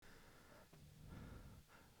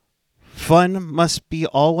Fun must be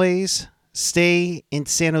always stay in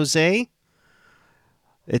San Jose.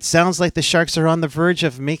 It sounds like the Sharks are on the verge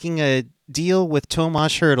of making a deal with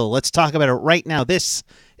Tomas Hertl. Let's talk about it right now. This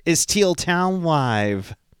is Teal Town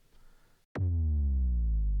Live.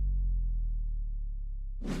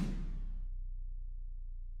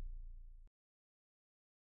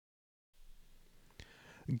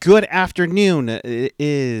 Good afternoon. It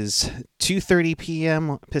is 2:30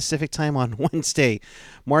 p.m. Pacific time on Wednesday,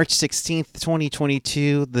 March 16th,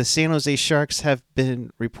 2022. The San Jose Sharks have been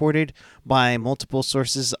reported by multiple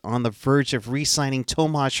sources on the verge of re-signing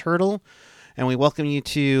Tomas Hertl, and we welcome you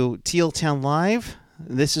to Teal Town Live.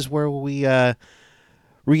 This is where we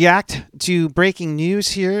react to breaking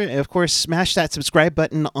news here. Of course, smash that subscribe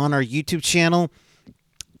button on our YouTube channel.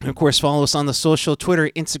 And of course, follow us on the social, Twitter,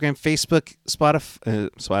 Instagram, Facebook,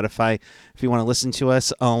 Spotify, if you want to listen to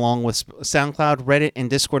us, along with SoundCloud, Reddit, and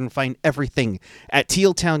Discord, and find everything at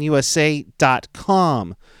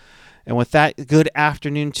tealtownusa.com. And with that, good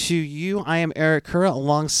afternoon to you. I am Eric Curra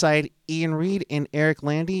alongside Ian Reed and Eric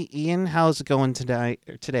Landy. Ian, how's it going today?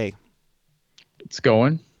 It's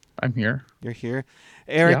going. I'm here. You're here.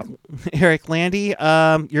 Eric, yep. Eric Landy,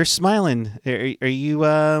 you're smiling. Are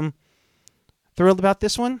you... thrilled about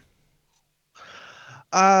this one?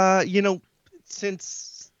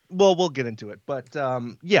 We'll get into it, but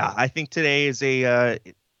I think today is I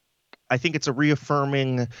think it's a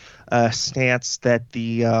reaffirming stance that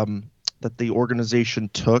the organization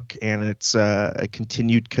took, and it's a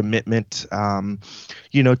continued commitment,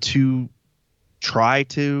 to try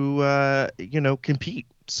to compete.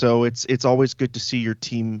 So it's always good to see your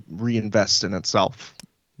team reinvest in itself.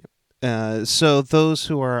 So those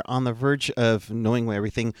who are on the verge of knowing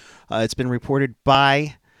everything, it's been reported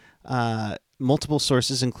by multiple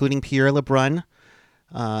sources, including Pierre LeBrun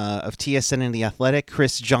of TSN and The Athletic,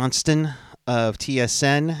 Chris Johnston of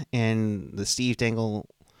TSN and the Steve Dangle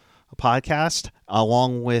podcast,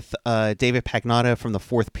 along with David Pagnotta from the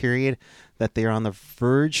Fourth Period, that they are on the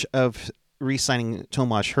verge of re-signing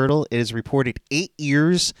Tomas Hertl. It is reported 8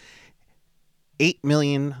 years, $8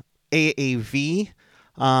 million AAV.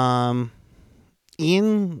 Ian,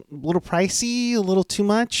 a little pricey, a little too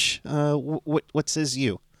much. What says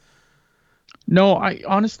you? No, I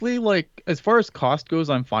honestly, as far as cost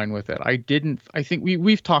goes, I'm fine with it. I think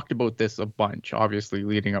we've talked about this a bunch, obviously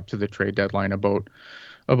leading up to the trade deadline about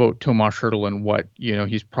Tomas Hertl and what,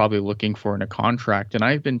 he's probably looking for in a contract. And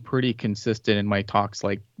I've been pretty consistent in my talks.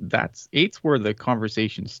 Eight's where the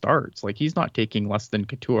conversation starts. He's not taking less than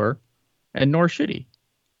Couture, and nor should he.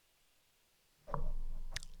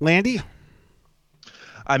 Landy?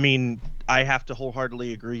 I mean, I have to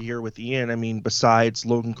wholeheartedly agree here with Ian. I mean, besides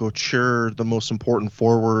Logan Couture, the most important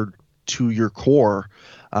forward to your core,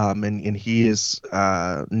 and he is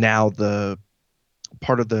now the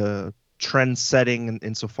part of the trend setting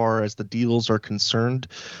insofar as the deals are concerned.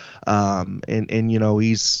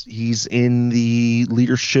 He's in the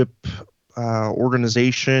leadership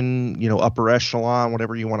organization, upper echelon,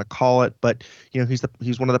 whatever you want to call it, but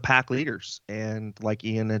he's one of the pack leaders, and like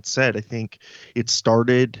Ian had said, I think it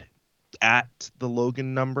started at the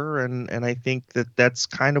Logan number, and I think that's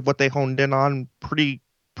kind of what they honed in on pretty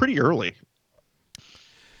early.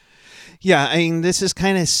 Yeah, I mean, this is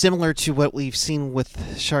kind of similar to what we've seen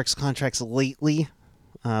with Sharks contracts lately,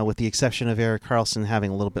 with the exception of Erik Karlsson having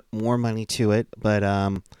a little bit more money to it, but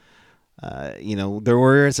there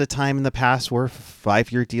was a time in the past where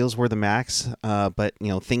 5-year deals were the max, but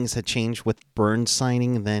things had changed with Burns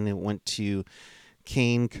signing, and then it went to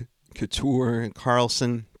Kane, Couture, and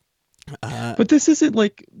Karlsson. But this isn't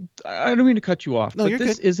I don't mean to cut you off, no, but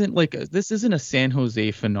this isn't a San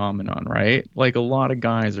Jose phenomenon, right? A lot of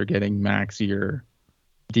guys are getting max year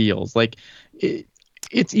deals.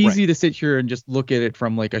 It's easy to sit here and just look at it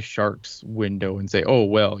from a Sharks window and say, oh,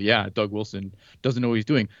 well, yeah, Doug Wilson doesn't know what he's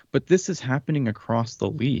doing. But this is happening across the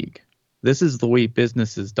league. This is the way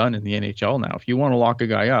business is done in the NHL now. If you want to lock a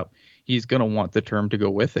guy up, he's going to want the term to go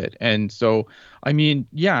with it. And so, I mean,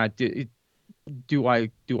 yeah, do I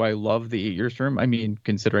love the 8 year term? I mean,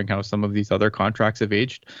 considering how some of these other contracts have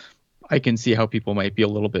aged, I can see how people might be a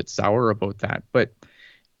little bit sour about that. But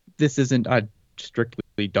this isn't a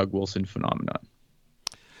strictly Doug Wilson phenomenon.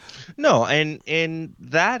 No, and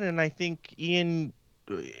I think, Ian,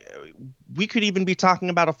 we could even be talking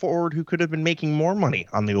about a forward who could have been making more money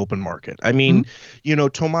on the open market. I mean,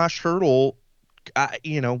 Tomas Hertl,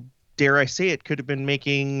 dare I say it, could have been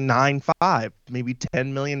making 9.5, maybe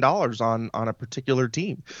 $10 million on a particular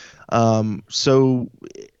team. So,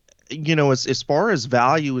 as far as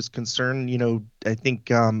value is concerned, I think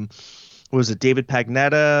was it David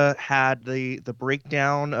Pagnotta had the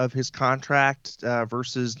breakdown of his contract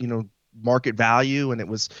versus market value, and it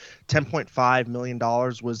was $10.5 million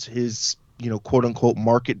was his, quote unquote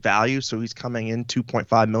market value. So he's coming in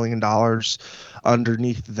 $2.5 million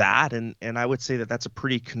underneath that. And I would say that that's a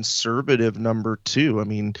pretty conservative number too. I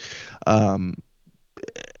mean,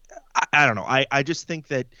 I don't know. I just think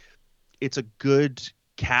that it's a good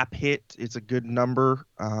cap hit. It's a good number,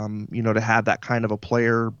 to have that kind of a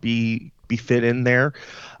player be fit in there.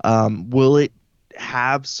 Will it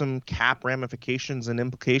have some cap ramifications and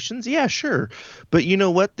implications? Yeah, sure. But you know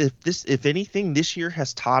what? If anything, this year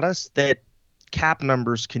has taught us that cap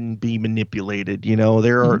numbers can be manipulated.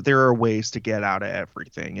 There are ways to get out of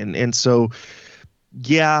everything, and so.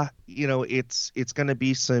 Yeah, it's going to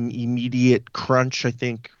be some immediate crunch, I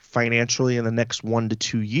think, financially in the next 1 to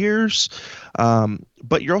 2 years.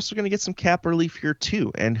 But you're also going to get some cap relief here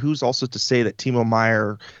too. And who's also to say that Timo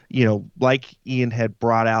Meyer, like Ian had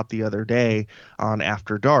brought out the other day on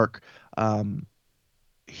After Dark,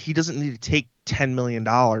 he doesn't need to take $10 million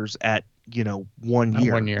at 1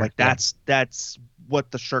 year. 1 year. Like that's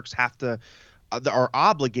what the Sharks have to. Are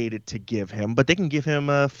obligated to give him, but they can give him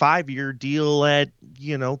a 5-year deal at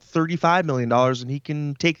 $35 million, and he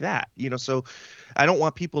can take that. So I don't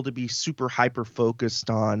want people to be super hyper focused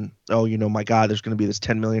on, oh, my God, there's going to be this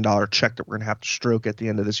 $10 million check that we're going to have to stroke at the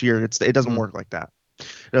end of this year. It doesn't work like that.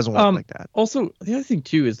 It doesn't work like that. Also, the other thing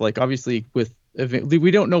too is, like, obviously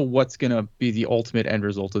we don't know what's going to be the ultimate end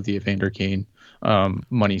result of the Evander Kane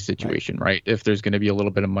money situation, right? If there's going to be a little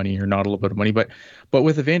bit of money or not a little bit of money, but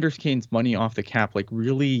with Evander Kane's money off the cap, like,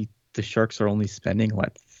 really the Sharks are only spending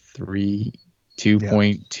what,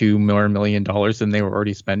 $2.2 more million than they were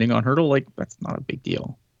already spending on Hertl. Like, that's not a big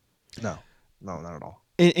deal. No, not at all.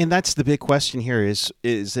 And that's the big question here is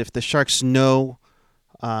if the Sharks know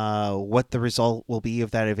what the result will be of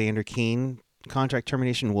that Evander Kane contract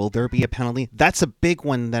termination. Will there be a penalty? That's a big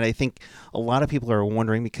one that I think a lot of people are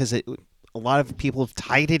wondering, because a lot of people have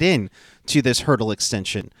tied it in to this Hertl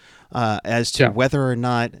extension as to whether or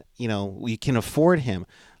not we can afford him.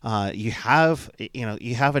 You have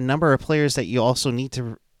a number of players that you also need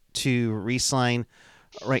to re-sign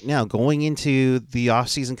right now going into the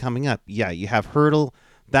offseason coming up. Yeah, you have Hertl,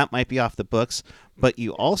 that might be off the books, but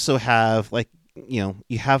you also have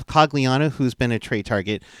you have Cogliano, who's been a trade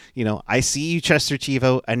target. I see you, Chester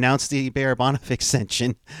Chivo, announced the Barabanov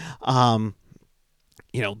extension.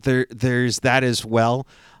 There's that as well.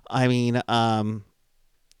 I mean, not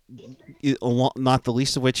the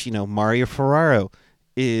least of which, Mario Ferraro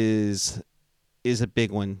is a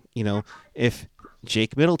big one. If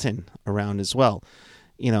Jake Middleton around as well,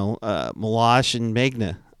 Milosh and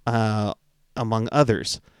Magna, among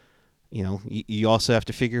others. You also have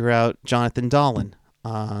to figure out Jonathan Dahlin.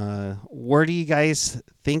 Where do you guys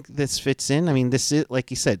think this fits in? I mean, this is,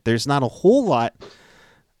 like you said, there's not a whole lot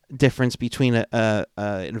difference between an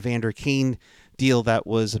Evander Kane deal that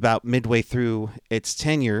was about midway through its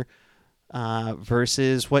tenure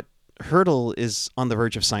versus what Hertl is on the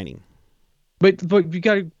verge of signing. But you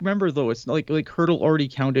got to remember, though, it's like Hertl already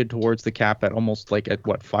counted towards the cap at almost like at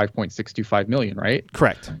what, $5.625 million, right?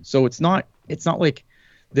 Correct. So it's not like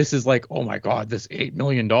this is like, oh my God, this $8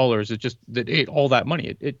 million, it ate all that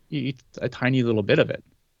money. It eats a tiny little bit of it.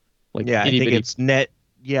 Like, yeah, I think it's net.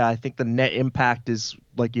 Yeah, I think the net impact is,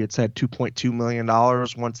 like you had said, $2.2 million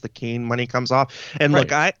once the Kane money comes off. And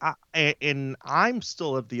look, I'm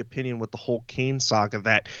still of the opinion with the whole Kane saga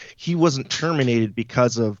that he wasn't terminated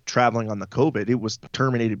because of traveling on the COVID. It was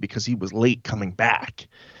terminated because he was late coming back.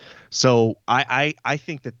 So I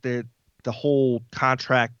think that the whole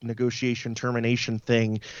contract negotiation termination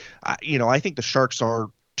thing, I think the Sharks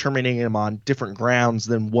are terminating him on different grounds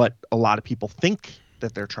than what a lot of people think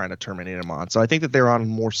that they're trying to terminate him on. So I think that they're on a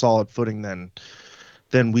more solid footing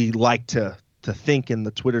than we like to think in the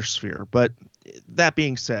Twitter sphere. But that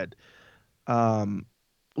being said,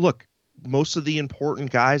 look, most of the important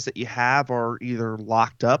guys that you have are either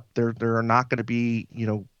locked up. There are not going to be,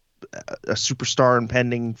 a superstar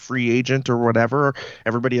impending free agent or whatever.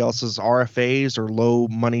 Everybody else's RFAs or low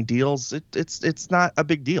money deals. It's not a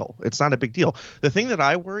big deal. It's not a big deal. The thing that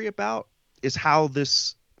I worry about is how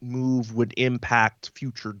this move would impact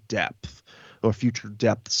future depth or future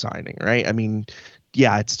depth signing, right? I mean,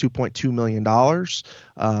 yeah, it's $2.2 million.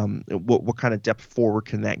 What kind of depth forward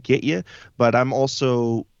can that get you? But I've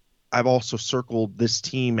also circled this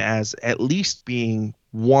team as at least being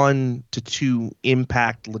 1 to 2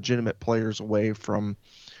 impact legitimate players away from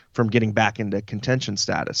getting back into contention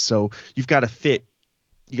status. So you got to fit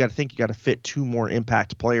 2 more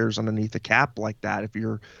impact players underneath the cap like that if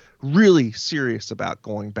you're really serious about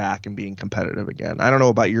going back and being competitive again. I don't know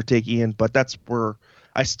about your take, Ian, but that's where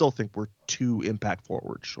I still think we're 2 impact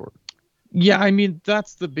forwards short. Yeah, I mean,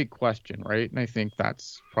 that's the big question, right? And I think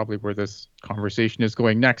that's probably where this conversation is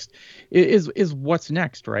going next. Is what's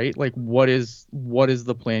next, right? Like what is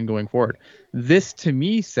the plan going forward? This to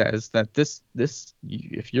me says that this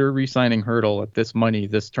if you're re-signing Hurdle at this money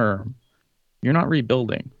this term, you're not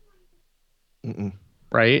rebuilding, Mm-mm.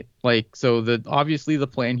 right? Like so the obviously the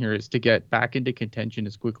plan here is to get back into contention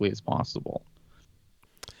as quickly as possible.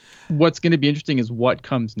 What's going to be interesting is what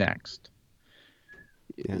comes next.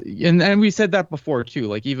 Yeah. And we said that before too,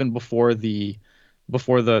 like even before the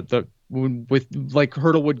with like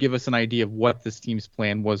Hurdle would give us an idea of what this team's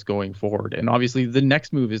plan was going forward, and obviously the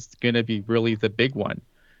next move is going to be really the big one.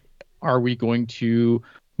 Are we going to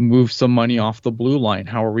move some money off the blue line?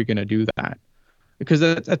 How are we going to do that? Because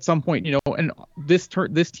at some point, and this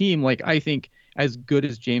team, like I think as good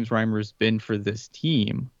as James Reimer's been for this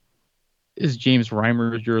team, is James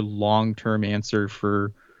Reimer your long-term answer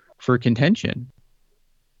for contention?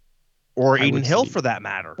 Or I Aiden would Hill say. for that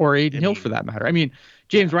matter. Or Aiden I Hill mean, for that matter. I mean,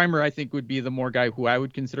 James Reimer, I think, would be the more guy who I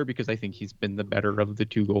would consider because I think he's been the better of the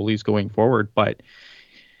two goalies going forward. But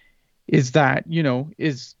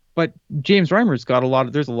but James Reimer's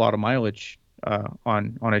got there's a lot of mileage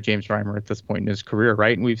on a James Reimer at this point in his career,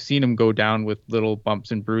 right? And we've seen him go down with little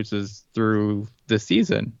bumps and bruises through the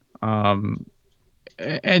season.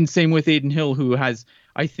 And same with Aiden Hill, who has,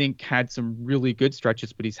 I think, had some really good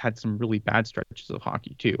stretches, but he's had some really bad stretches of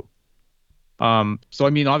hockey too. So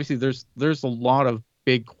I mean, obviously, there's a lot of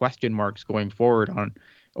big question marks going forward on.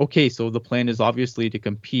 Okay, so the plan is obviously to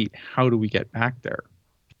compete. How do we get back there?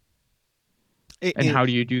 And how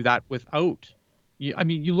do you do that without? I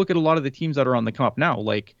mean, you look at a lot of the teams that are on the come up now.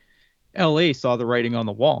 Like LA saw the writing on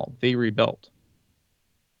the wall. They rebuilt.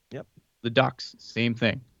 Yep. The Ducks, same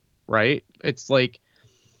thing, right? It's like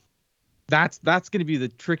that's going to be the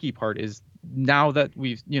tricky part. Is now that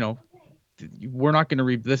we've we're not going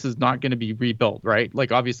to this is not going to be rebuilt, right?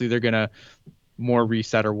 Like obviously they're going to more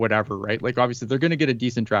reset or whatever, right? Like obviously they're going to get a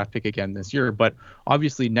decent draft pick again this year, but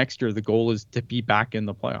obviously next year the goal is to be back in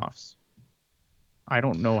the playoffs. I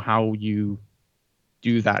don't know how you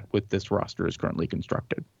do that with this roster as currently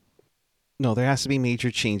constructed. No, there has to be major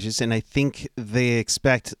changes, and I think they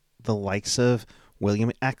expect the likes of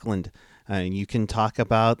William Eklund. And you can talk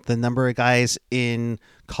about the number of guys in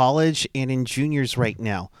college and in juniors right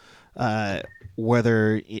now.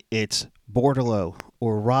 Whether it's Bordeleau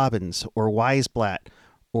or Robbins or Weisblatt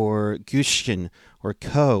or Gushkin or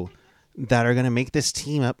Coe that are going to make this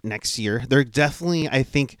team up next year. They're definitely, I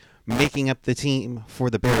think, making up the team for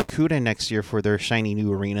the Barracuda next year for their shiny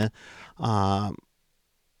new arena. But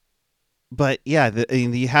yeah,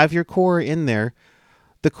 you have your core in there.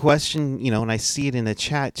 The question, and I see it in the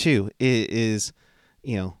chat too, is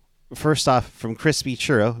first off from Crispy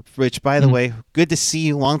Churro, which by the way, good to see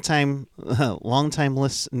you, long time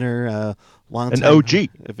listener, an OG,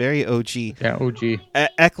 a very OG. Yeah, OG.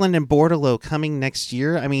 Eklund and Bordeleau coming next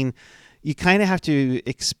year. I mean, you kind of have to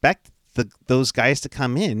expect those guys to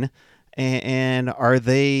come in, and are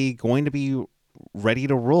they going to be ready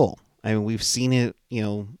to roll? I mean, we've seen it,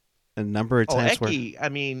 a number of times. Eki, I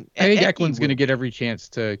mean, I think Eklund's going to get every chance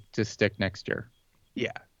to stick next year.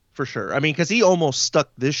 Yeah, for sure. I mean, because he almost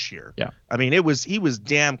stuck this year. Yeah. I mean, he was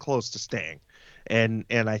damn close to staying, and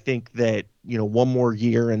I think that one more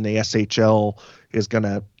year in the SHL is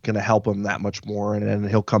gonna help him that much more, and then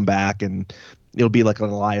he'll come back and it'll be like an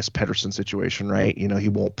Elias Pettersson situation, right? He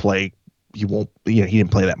won't play. He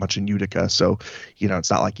didn't play that much in Utica, so it's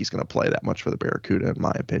not like he's going to play that much for the Barracuda, in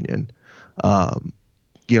my opinion.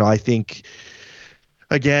 I think,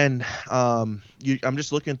 again, I'm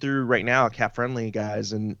just looking through right now Cap Friendly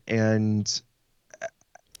guys, and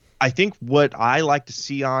I think what I like to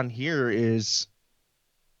see on here is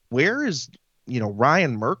where is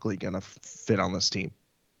Ryan Merkley going to fit on this team?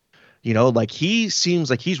 Like he seems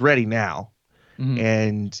like he's ready now,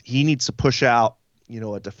 and he needs to push out a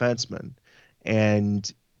defenseman,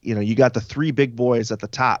 and you got the three big boys at the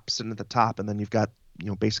top, sitting at the top, and then you've got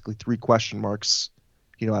basically three question marks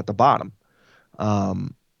at the bottom.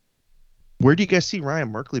 Where do you guys see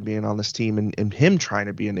Ryan Merkley being on this team and him trying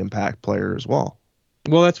to be an impact player as well?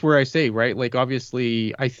 Well, that's where I say, right? Like,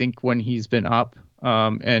 obviously, I think when he's been up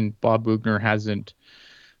and Bob Boughner hasn't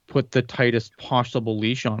put the tightest possible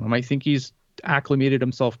leash on him, I think he's acclimated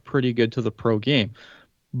himself pretty good to the pro game.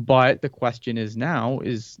 But the question is now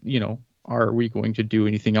is, are we going to do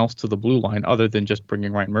anything else to the blue line other than just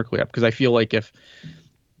bringing Ryan Merkley up? Because I feel like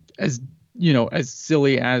as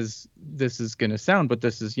silly as this is going to sound, but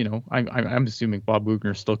this is, I'm assuming Bob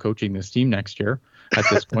Boughner is still coaching this team next year at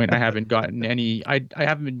this point. I haven't gotten I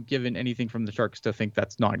haven't been given anything from the Sharks to think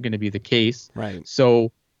that's not going to be the case. Right.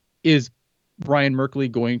 So is Ryan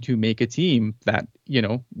Merkley going to make a team that,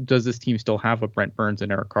 does this team still have a Brent Burns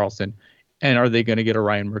and Erik Karlsson? And are they going to get a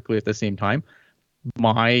Ryan Merkley at the same time?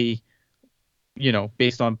 Based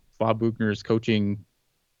on Bob Boughner's coaching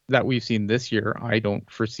that we've seen this year, I don't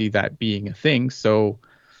foresee that being a thing. So,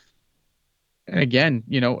 and again,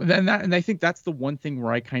 and I think that's the one thing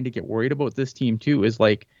where I kind of get worried about this team too, is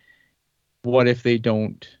like, what if they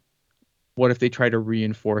try to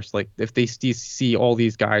reinforce, like if they see all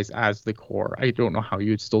these guys as the core? I don't know how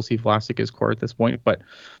you'd still see Vlasic as core at this point, but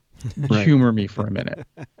Right. humor me for a minute.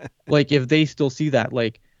 Like if they still see that,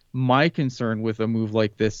 like my concern with a move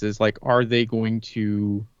like this is like, are they going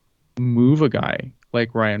to move a guy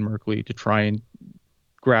like Ryan Merkley to try and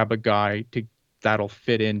grab a guy that'll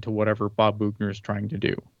fit into whatever Bob Boughner is trying to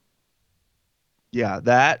do? Yeah,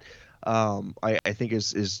 that I think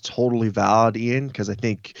is totally valid, Ian, because I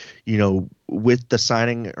think, with the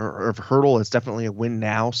signing of Hertl, it's definitely a win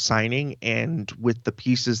now signing. And with the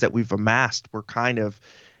pieces that we've amassed, we're kind of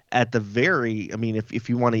at the very, I mean, if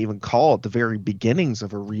you want to even call it the very beginnings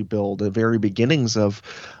of a rebuild, the very beginnings of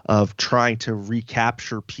trying to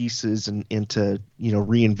recapture pieces and to,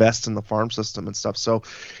 reinvest in the farm system and stuff. So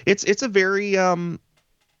it's a very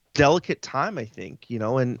delicate time, I think,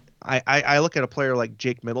 and I look at a player like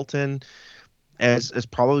Jake Middleton as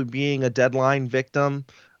probably being a deadline victim.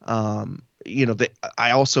 I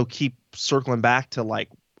also keep circling back to like,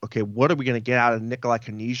 okay, what are we going to get out of Nikolai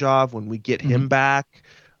Knyzhov when we get him back?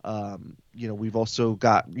 We've also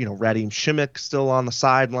got, Radim Šimić still on the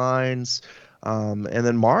sidelines. And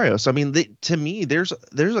then Mario. So, I mean, to me, there's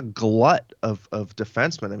a glut of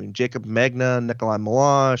defensemen. I mean, Jacob Magna, Nikolai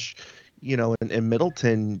Milosh, and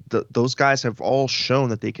Middleton, those guys have all shown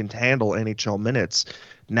that they can handle NHL minutes.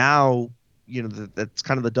 Now, that's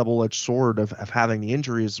kind of the double-edged sword of having the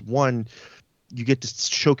injuries. One, you get to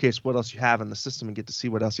showcase what else you have in the system and get to see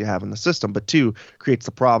what else you have in the system. But two, creates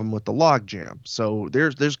the problem with the log jam. So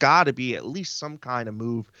there's got to be at least some kind of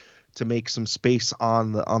move to make some space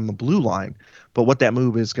on the blue line. But what that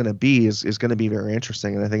move is going to be is going to be very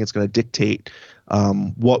interesting, and I think it's going to dictate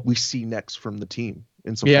what we see next from the team.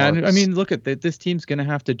 Yeah, and I mean, look at this team's going to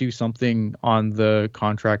have to do something on the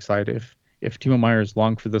contract side. If Timo Meier is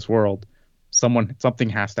long for this world, something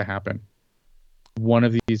has to happen. One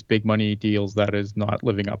of these big money deals that is not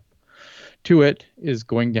living up to it is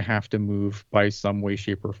going to have to move by some way,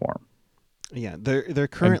 shape, or form. Yeah, they're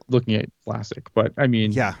currently looking at Vlasic, but I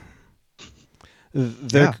mean, yeah.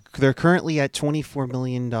 They're currently at $24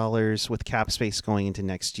 million with cap space going into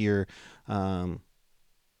next year. I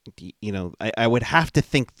would have to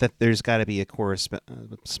think that there's got to be a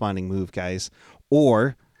corresponding move, guys.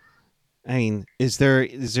 Or, I mean, is there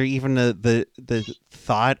even the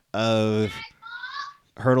thought of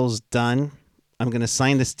Hertl's done? I'm going to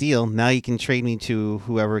sign this deal. Now you can trade me to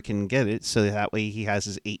whoever can get it, so that way he has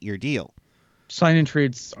his 8-year deal. Sign and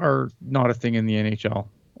trades are not a thing in the NHL.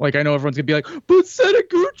 Like, I know everyone's going to be like, but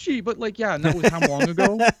Setaguchi! But, like, yeah, and that was how long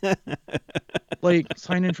ago? Like,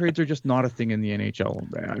 sign and trades are just not a thing in the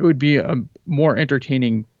NHL. It would be a more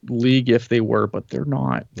entertaining league if they were, but they're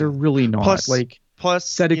not. They're really not. Plus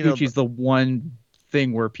Setaguchi's the one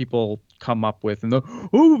thing where people come up with, and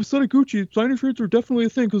Setaguchi, sign and trades are definitely a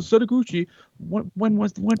thing, because Setaguchi, what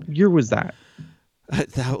year was that?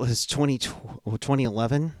 That was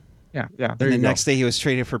 2011. Yeah. And the next day he was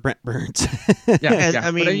traded for Brent Burns. Yeah.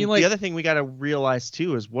 I mean, the other thing we got to realize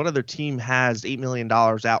too is what other team has $8 million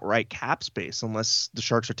outright cap space, unless the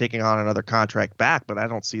Sharks are taking on another contract back. But I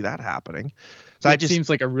don't see that happening. So it seems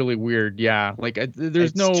like a really weird, Like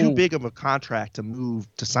there's too big of a contract to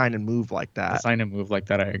sign and move like that.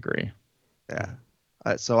 I agree. Yeah.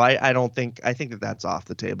 So I think that's off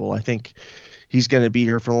the table. I think he's going to be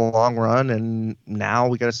here for the long run, and now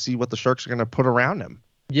we got to see what the Sharks are going to put around him.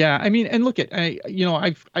 Yeah, I mean, and look at I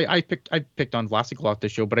picked on Vlasic a lot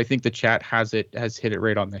this show, but I think the chat has hit it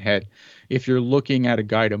right on the head. If you're looking at a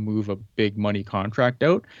guy to move a big money contract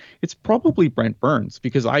out, it's probably Brent Burns,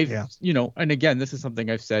 because and again, this is something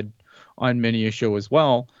I've said on many a show as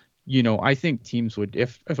well. I think teams would,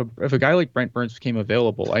 if a guy like Brent Burns became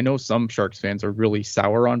available, I know some Sharks fans are really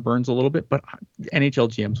sour on Burns a little bit, but NHL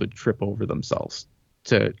GMs would trip over themselves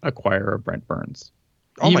to acquire a Brent Burns.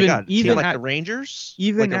 Oh my God! Even like the Rangers,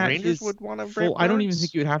 would want to. I don't even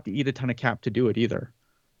think you would have to eat a ton of cap to do it either.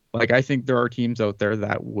 Like, I think there are teams out there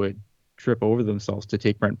that would trip over themselves to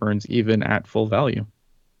take Brent Burns even at full value.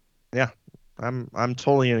 Yeah, I'm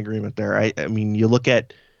totally in agreement there. I mean, you look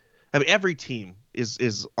at, every team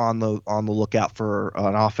is on the lookout for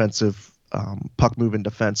an offensive puck moving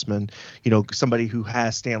defenseman. Somebody who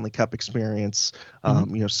has Stanley Cup experience.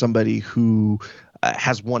 Somebody who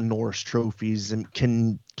has won Norris trophies and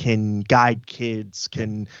can guide kids,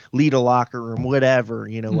 can lead a locker room, whatever,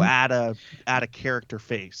 add a character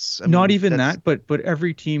face. Not even that, but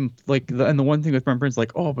every team, like and the one thing with Brent Burns,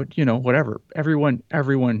 like, oh, but whatever. Every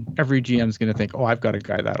GM is going to think, oh, I've got a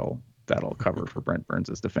guy that'll cover for Brent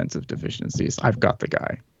Burns' defensive deficiencies. I've got the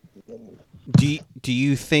guy. Do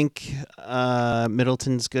you think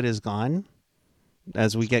Middleton's good is gone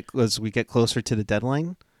as we get closer to the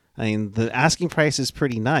deadline? I mean, the asking price is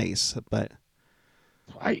pretty nice, but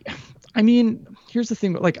I mean, here's the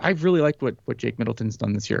thing. Like, I've really liked what Jake Middleton's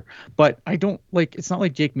done this year, but I don't like. It's not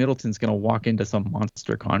like Jake Middleton's going to walk into some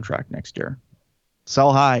monster contract next year.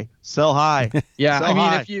 Sell high. Yeah, Sell I mean,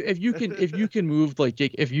 high. if you can move like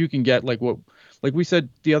Jake, if you can get like we said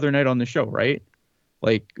the other night on the show, right?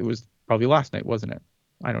 Like, it was probably last night, wasn't it?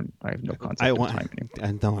 I have no concept of time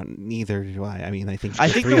anymore. Neither do I. I mean, I think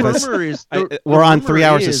the rumor is we're on 3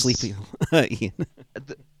 hours of sleeping.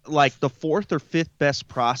 Like the fourth or fifth best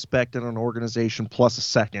prospect in an organization plus a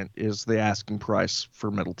second is the asking price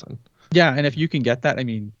for Middleton. Yeah, and if you can get that, I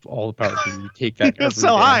mean, all the power to you. Take that.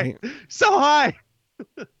 So high.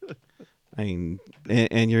 I mean,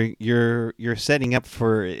 and you're setting up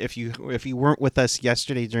for if you weren't with us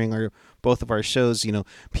yesterday during both of our shows,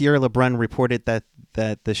 Pierre LeBrun reported that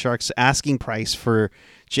the Sharks' asking price for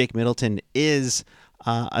Jake Middleton is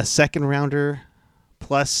a second rounder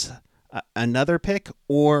plus another pick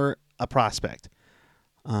or a prospect.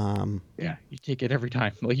 Yeah, you take it every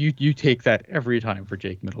time. Like you take that every time for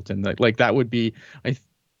Jake Middleton. Like that would be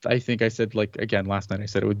I think I said, like, again last night, I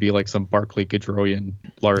said it would be like some Barclay Goodrowian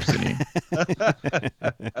larceny.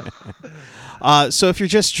 So if you're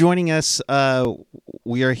just joining us,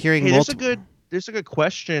 we are hearing there's a good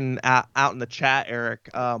question out in the chat, Eric,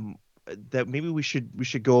 that maybe we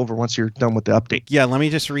should go over once you're done with the update. Yeah, let me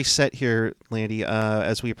just reset here, Landy,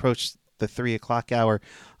 as we approach the 3:00 hour.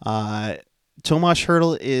 Tomas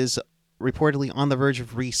Hertl is reportedly on the verge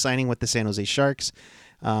of re-signing with the San Jose Sharks.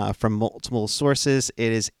 From multiple sources,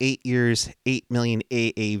 it is 8 years, $8 million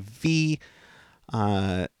AAV.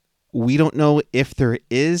 We don't know if there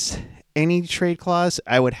is any trade clause.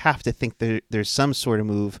 I would have to think there's some sort of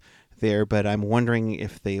move there, but I'm wondering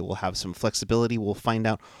if they will have some flexibility. We'll find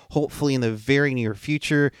out hopefully in the very near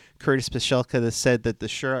future. Curtis Pachelka has said that the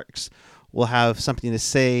Sharks will have something to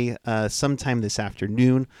say sometime this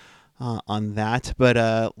afternoon on that. But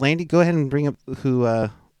Landy, go ahead and bring up who.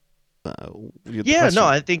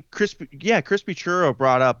 I think Chris Pichuro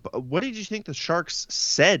brought up, what did you think the Sharks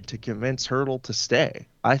said to convince Hertl to stay?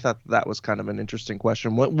 I thought that was kind of an interesting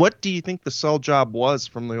question. What do you think the sell job was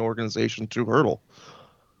from the organization to Hertl?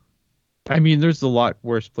 I mean, there's a lot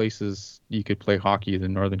worse places you could play hockey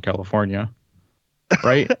than Northern California,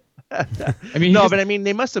 right? I mean, but I mean,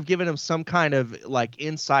 they must have given him some kind of like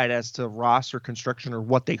insight as to roster construction or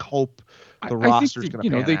what they hope the roster is going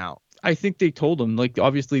to pan out. I think they told him, like,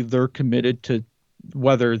 obviously they're committed to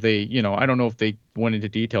whether they, I don't know if they went into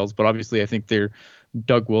details, but obviously I think they're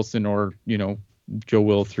Doug Wilson or, Joe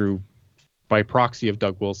Will through by proxy of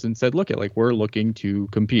Doug Wilson said, look, we're looking to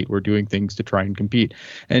compete. We're doing things to try and compete.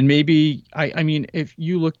 And maybe, I mean, if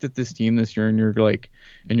you looked at this team this year and you're like,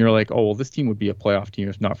 oh, well, this team would be a playoff team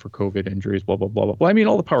if not for COVID injuries, blah, blah, blah, blah, blah. I mean,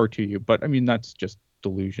 all the power to you. But I mean, that's just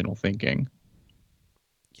delusional thinking.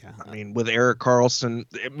 Yeah, I mean, with Erik Karlsson,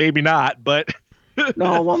 maybe not, but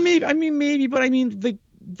no, well, maybe, but I mean,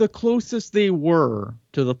 the closest they were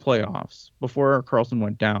to the playoffs before Erik Karlsson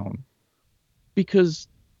went down, because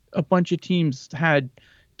a bunch of teams had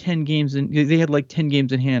 10 games and they had like 10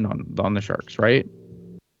 games in hand on the Sharks, right?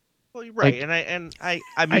 Well, you're right, like,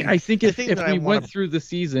 I think if we went through the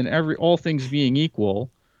season, all things being equal,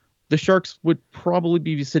 the Sharks would probably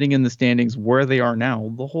be sitting in the standings where they are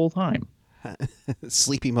now the whole time.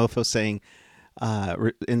 Sleepy Mofo saying,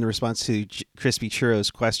 in response to Crispy Churro's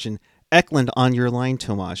question, Eklund on your line,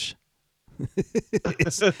 Tomas.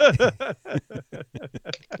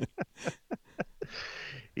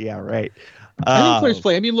 Yeah, right. I think players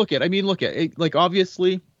play. I mean, look at it. Like,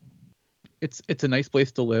 obviously, it's a nice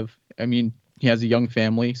place to live. I mean, he has a young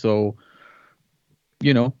family, so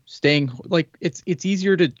staying like it's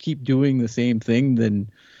easier to keep doing the same thing than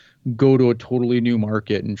go to a totally new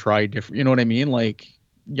market and try different, you know what I mean? Like,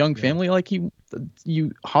 young family, like he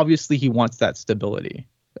wants that stability,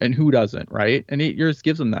 and who doesn't, right? And 8 years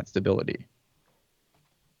gives him that stability.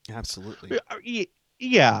 Absolutely.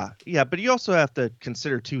 Yeah, but you also have to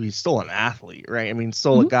consider too, he's still an athlete, right? I mean,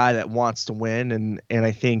 still a guy that wants to win, and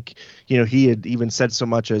I think he had even said so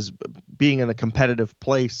much as being in a competitive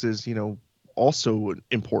place is also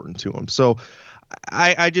important to him. So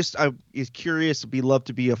I is curious. Be love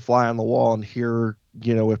to be a fly on the wall and hear,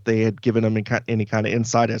 if they had given him any kind of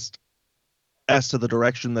insight as to the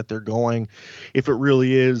direction that they're going. If it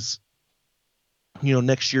really is,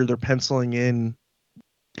 next year they're penciling in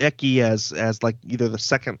Eki as like either the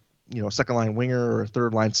second line winger or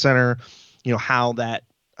third line center, how that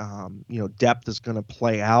depth is going to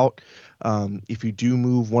play out. If you do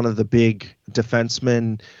move one of the big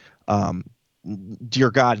defensemen,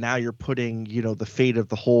 dear God, now you're putting, the fate of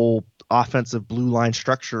the whole offensive blue line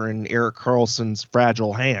structure in Erik Karlsson's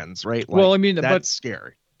fragile hands, right? Like, well, I mean, that's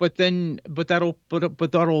scary. But that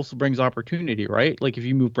also brings opportunity, right? Like if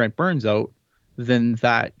you move Brent Burns out, then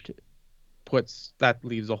that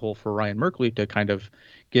leaves a hole for Ryan Merkley to kind of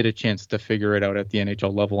get a chance to figure it out at the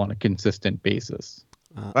NHL level on a consistent basis.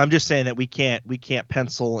 I'm just saying that we can't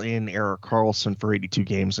pencil in Erik Karlsson for 82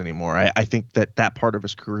 games anymore. I think that part of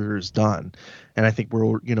his career is done, and I think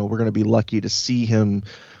we're going to be lucky to see him,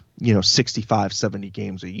 65, 70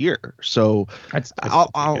 games a year. So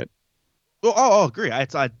I'll agree.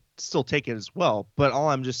 I'd still take it as well. But all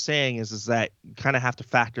I'm just saying is that you kind of have to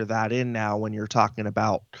factor that in now when you're talking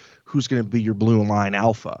about who's going to be your blue line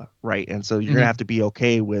alpha, right? And so you're going to have to be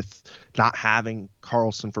okay with not having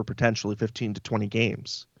Karlsson for potentially 15 to 20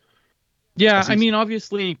 games. Yeah, I mean,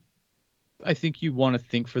 obviously, I think you want to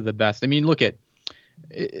think for the best. I mean, look at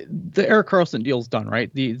the Erik Karlsson deal's done,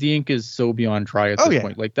 right? The ink is so beyond dry at this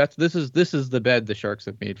point. Like this is the bed the Sharks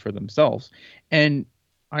have made for themselves. And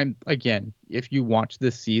if you watch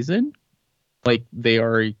this season, like they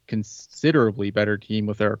are a considerably better team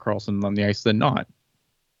with Erik Karlsson on the ice than not.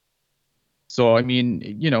 So I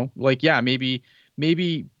mean,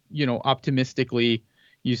 maybe optimistically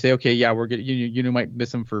you say, okay, yeah, we're good. You might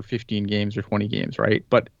miss him for 15 games or 20 games, right?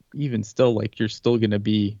 But even still, like you're still going to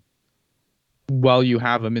be, while you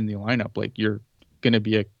have him in the lineup, like you're going to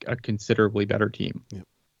be a considerably better team. Yep.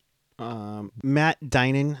 Matt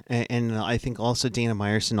Dynan and I think also Dana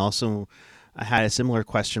Meyerson also had a similar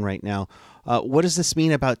question right now. What does this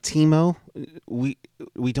mean about Timo? We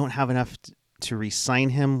don't have enough to re-sign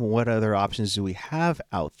him. What other options do we have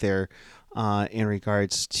out there in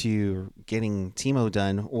regards to getting Timo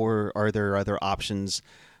done, or are there other options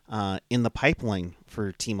in the pipeline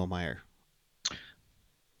for Timo Meier?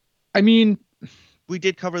 I mean, we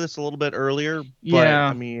did cover this a little bit earlier, but yeah.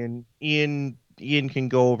 I mean, Ian can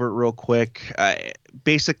go over it real quick.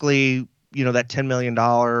 Basically, that $10 million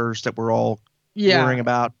that we're all worrying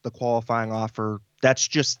about, the qualifying offer,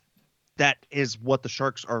 that is what the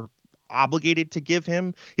Sharks are obligated to give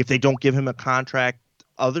him if they don't give him a contract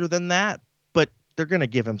other than that. But they're going to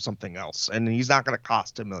give him something else, and he's not going to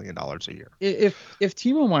cost $1 million a year. If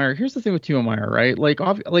Timo Meier, here's the thing with Timo Meier, right?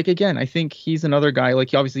 Like again, I think he's another guy. Like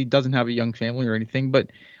he obviously doesn't have a young family or anything, but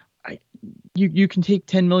you can take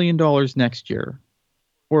 $10 million next year,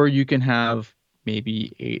 or you can have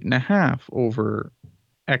maybe 8.5 over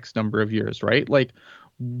X number of years, right? Like,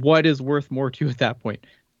 what is worth more to you at that point?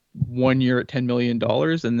 1 year at $10 million,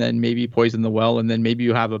 and then maybe poison the well, and then maybe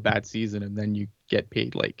you have a bad season, and then you get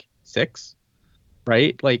paid like 6,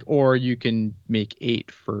 right? Like, or you can make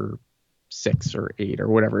 8 for 6 or 8 or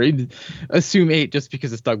whatever. Assume 8 just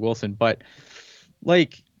because it's Doug Wilson, but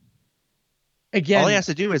like. Again, all he has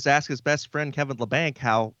to do is ask his best friend Kevin LeBanc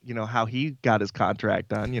how he got his contract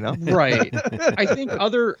done, Right. I think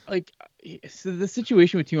so the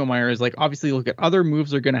situation with Timo Meier is like, obviously look at other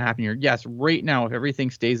moves are going to happen here. Yes, right now if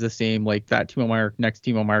everything stays the same, like that next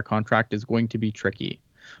Timo Meier contract is going to be tricky.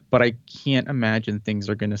 But I can't imagine things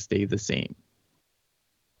are going to stay the same.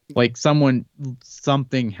 Like something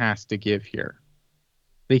has to give here.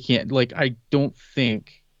 They can't, like, I don't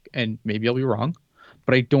think, and maybe I'll be wrong,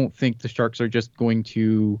 but I don't think the Sharks are just going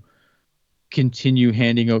to continue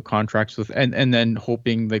handing out contracts with and then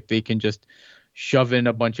hoping that they can just shove in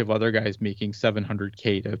a bunch of other guys making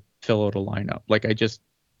 $700K to fill out a lineup. Like I just,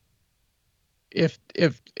 if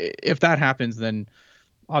that happens, then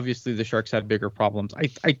obviously the Sharks had bigger problems.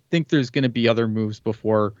 I think there's going to be other moves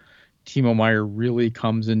before Timo Meier really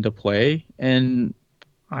comes into play, and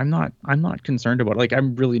I'm not concerned about it. Like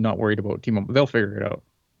I'm really not worried about Timo. They'll figure it out.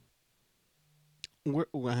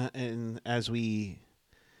 And as we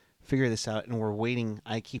figure this out, and we're waiting,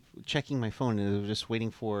 I keep checking my phone, and we're just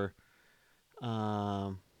waiting for,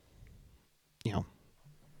 the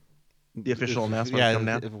official announcement to come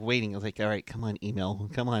down. Waiting. I was like, all right, come on, email,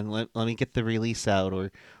 come on, let me get the release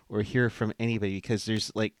out, or hear from anybody, because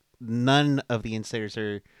there's like none of the insiders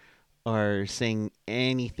are saying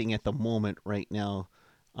anything at the moment right now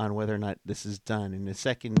on whether or not this is done. And the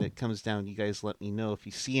second it comes down, you guys let me know if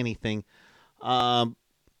you see anything. But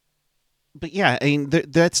yeah, I mean,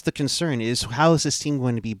 that's the concern, is how is this team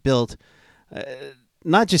going to be built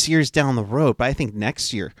not just years down the road, but I think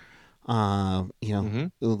next year.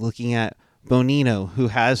 Looking at Bonino,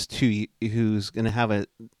 who's going to have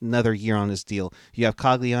another year on his deal. You have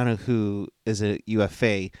Cogliano, who is a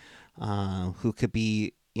UFA, who could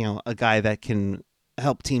be a guy that can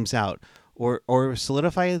help teams out or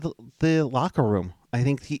solidify the locker room. I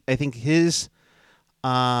think his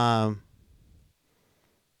I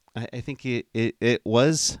think it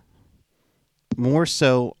was more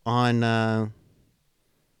so on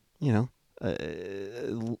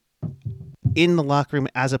in the locker room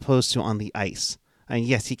as opposed to on the ice. And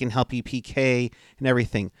yes, he can help you PK and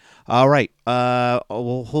everything. All right.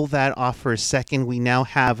 We'll hold that off for a second. We now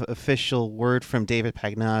have official word from David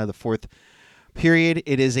Pagnotta, the fourth period.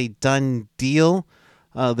 It is a done deal.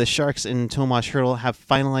 The Sharks and Tomas Hertl have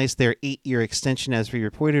finalized their 8-year extension, as we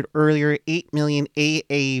reported earlier. $8 million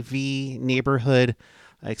AAV neighborhood.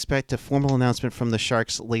 I expect a formal announcement from the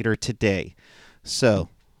Sharks later today. So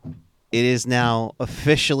it is now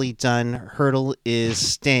officially done. Hertl is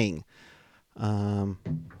staying. Be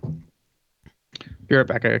right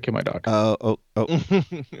back. I gotta kill my dog. Oh.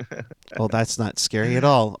 Well, that's not scary at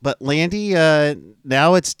all. But Landy,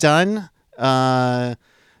 now it's done. The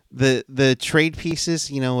trade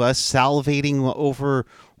pieces, us salivating over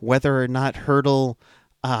whether or not Hertl,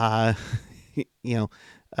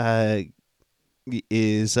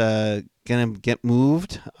 is gonna get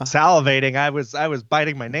moved. Salivating. I was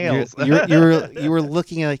biting my nails. You were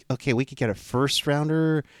looking at like, okay, we could get a first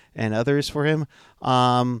rounder and others for him.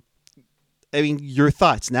 I mean, your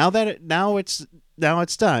thoughts now it's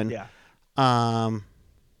done. Yeah.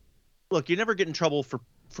 Look, you never get in trouble for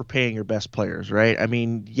paying your best players, right? I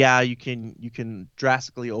mean, yeah, you can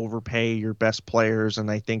drastically overpay your best players,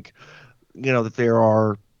 and I think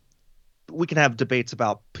that we can have debates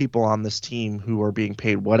about people on this team who are being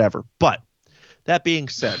paid whatever. But that being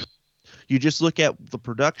said, you just look at the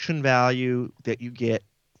production value that you get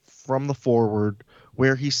from the forward,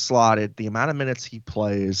 where he's slotted, the amount of minutes he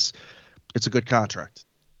plays. It's a good contract.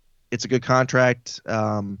 He's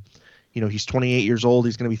 28 years old.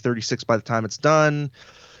 He's going to be 36 by the time it's done.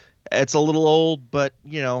 It's a little old, but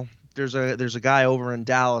there's a guy over in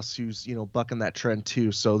Dallas who's bucking that trend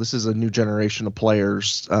too. So this is a new generation of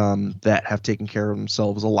players that have taken care of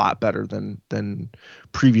themselves a lot better than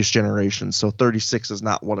previous generations. So 36 is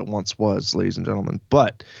not what it once was, ladies and gentlemen.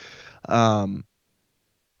 But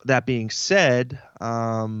that being said,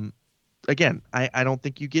 again, I don't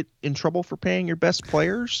think you get in trouble for paying your best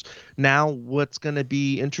players. Now, what's going to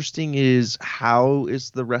be interesting is how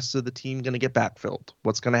is the rest of the team going to get backfilled?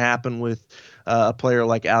 What's going to happen with a player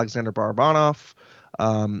like Alexander Barabanov?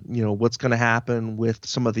 What's going to happen with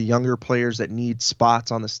some of the younger players that need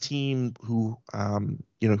spots on this team who've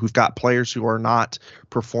got players who are not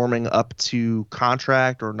performing up to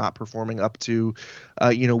contract or not performing up to,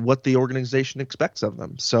 what the organization expects of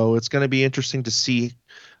them. So it's going to be interesting to see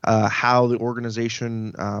how the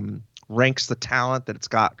organization ranks the talent that it's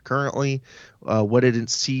got currently, what it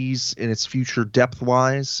sees in its future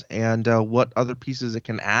depth-wise, and what other pieces it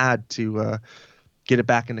can add to get it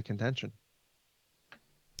back into contention.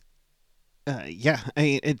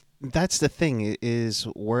 That's the thing is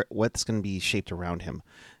what's going to be shaped around him.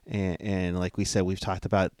 And like we said, we've talked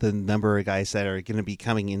about the number of guys that are going to be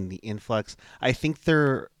coming in the influx. I think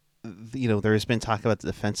there's been talk about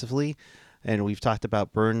defensively, and we've talked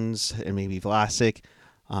about Burns and maybe Vlasic.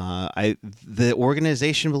 The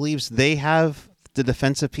organization believes they have the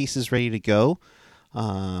defensive pieces ready to go.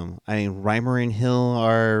 Reimer and Hill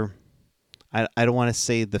are, I don't want to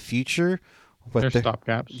say the future, but they're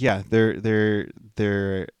stopgaps. Yeah, they're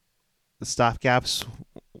the stopgaps.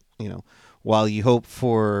 While you hope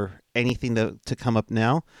for anything to come up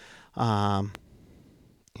now, I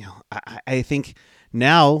think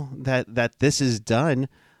now that this is done,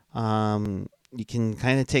 you can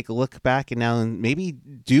kind of take a look back and now maybe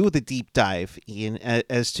do the deep dive, Ian,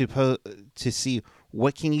 as to see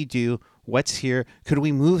what can you do, what's here, could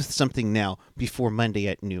we move something now before Monday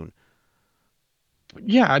at noon?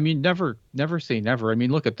 Yeah, I mean, never say never. I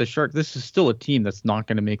mean, look at the Sharks. This is still a team that's not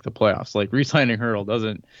going to make the playoffs. Like re-signing Hertl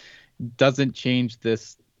doesn't change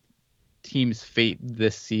this team's fate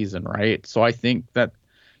this season, right? So I think that,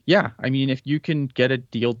 yeah, I mean, if you can get a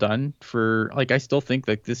deal done for, like, I still think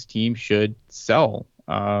that this team should sell.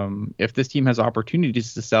 If this team has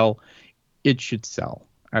opportunities to sell, it should sell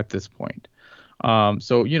at this point.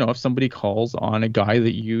 So, if somebody calls on a guy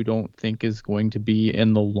that you don't think is going to be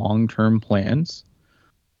in the long-term plans,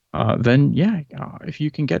 then yeah, if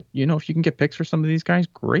you can get picks for some of these guys,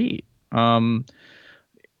 great. But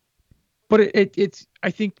it's I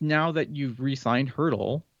think now that you've re-signed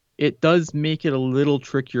Hertl, it does make it a little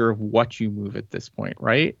trickier of what you move at this point,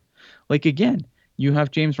 right? Like again, you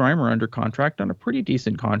have James Reimer under contract on a pretty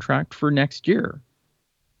decent contract for next year.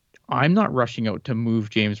 I'm not rushing out to move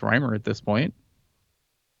James Reimer at this point.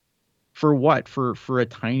 For what? For a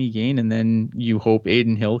tiny gain, and then you hope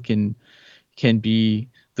Adin Hill can be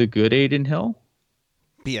the good Adin Hill?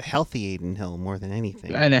 Be a healthy Adin Hill more than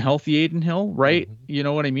anything. And a healthy Adin Hill, right? Mm-hmm. You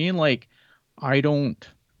know what I mean? Like, I don't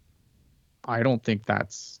think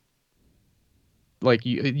that's like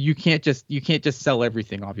you can't just sell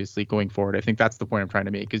everything, obviously, going forward. I think that's the point I'm trying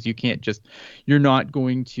to make, because you're not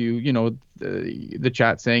going to, you know, the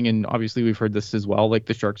chat saying, and obviously we've heard this as well, like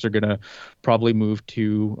the Sharks are going to probably move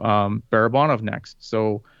to Barabanov next.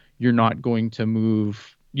 So you're not going to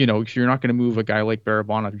move, you know, you're not going to move a guy like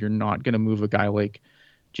Barabanov. You're not going to move a guy like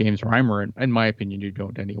James Reimer. In my opinion, you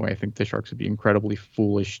don't anyway. I think the Sharks would be incredibly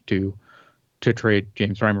foolish to trade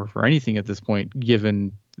James Reimer for anything at this point,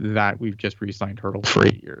 given that we've just re-signed Hurdle for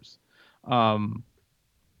 8 years.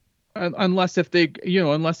 Unless if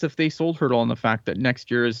they sold Hurdle on the fact that next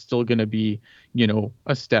year is still going to be, you know,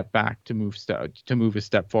 a step back to move a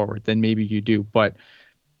step forward, then maybe you do. But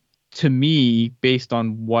to me, based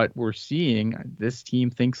on what we're seeing, this team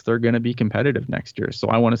thinks they're going to be competitive next year. So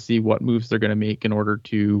I want to see what moves they're going to make in order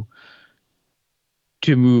to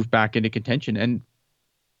move back into contention. And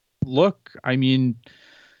look, I mean,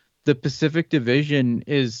 the Pacific Division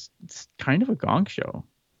is kind of a gong show,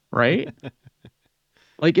 right?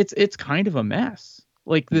 Like it's kind of a mess.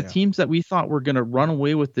 Like the teams that we thought were going to run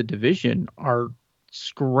away with the division are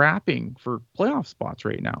scrapping for playoff spots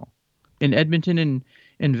right now in Edmonton and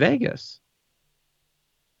in Vegas.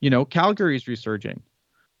 You know, Calgary's resurging.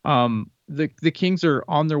 The Kings are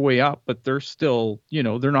on their way up, but they're still, you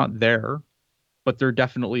know, they're not there, but they're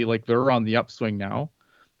definitely like they're on the upswing now.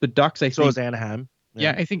 The Ducks, I think. So is Anaheim.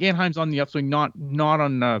 Yeah, I think Anaheim's on the upswing, not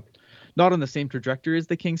on the same trajectory as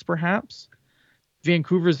the Kings, perhaps.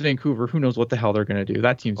 Vancouver's Vancouver. Who knows what the hell they're going to do?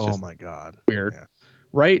 That team's just my god weird,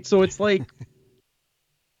 right? So it's like,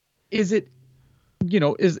 is it, you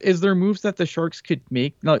know, is there moves that the Sharks could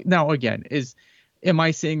make? Now again, am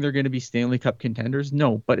I saying they're going to be Stanley Cup contenders?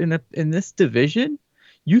 No, but in this division,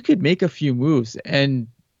 you could make a few moves and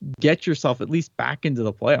get yourself at least back into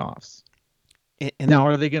the playoffs. And now,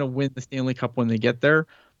 are they going to win the Stanley Cup when they get there?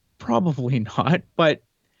 Probably not, but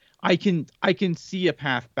I can see a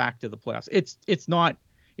path back to the playoffs. It's not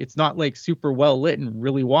like super well lit and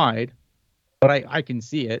really wide, but I can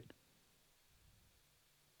see it.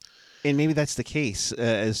 And maybe that's the case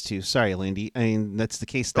sorry, Lindy. I mean, that's the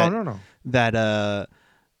case that that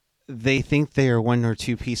they think they are one or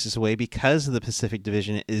two pieces away because the Pacific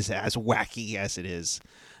Division is as wacky as it is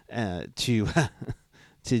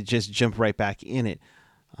to just jump right back in it.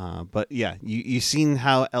 But yeah, you've seen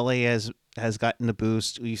how LA has gotten a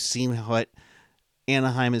boost. We've seen what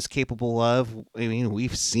Anaheim is capable of. I mean,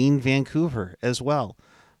 we've seen Vancouver as well.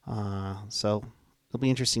 So it'll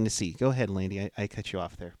be interesting to see. Go ahead, Landy. I cut you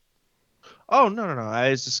off there. Oh, no.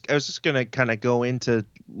 I was just going to kind of go into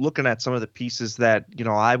looking at some of the pieces that, you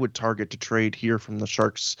know, I would target to trade here from the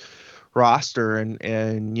Sharks roster,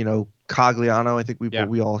 and you know, Cogliano, I think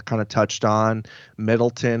we all kind of touched on.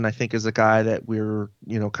 Middleton, I think, is a guy that we're,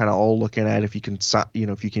 you know, kind of all looking at if you can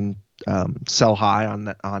sell high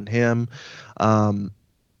on him. I'm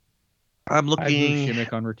looking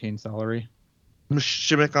Šimek on retained salary.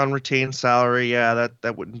 Šimek on retained salary, yeah,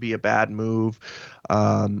 that wouldn't be a bad move.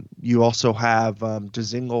 You also have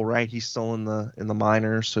Dzingel, right? He's still in the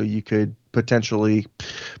minors, so you could potentially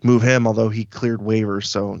move him, although he cleared waivers.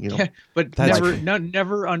 So, you know, yeah, but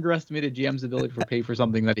never underestimate a GM's ability to pay for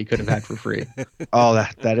something that he could have had for free. Oh,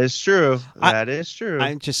 that is true. That is true.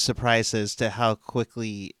 I'm just surprised as to how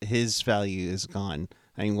quickly his value is gone.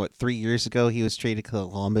 I mean, 3 years ago he was traded to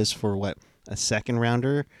Columbus for a second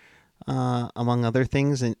rounder, among other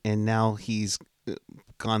things, and now he's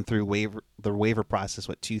gone through the waiver process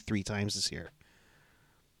 2-3 times this year.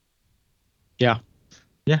 Yeah.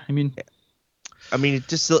 I mean,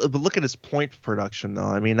 just but look at his point production, though.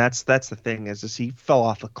 I mean, that's the thing, is he fell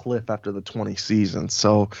off a cliff after the 20 season.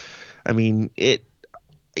 So, I mean, I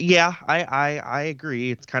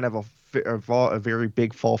agree. It's kind of a very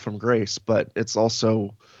big fall from grace, but it's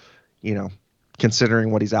also, you know,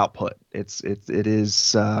 considering what he's output, it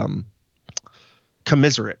is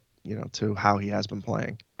commiserate, you know, to how he has been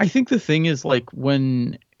playing. I think the thing is, like,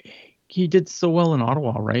 when he did so well in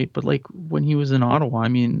Ottawa, right? But like when he was in Ottawa, I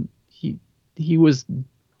mean, he was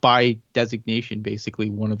by designation basically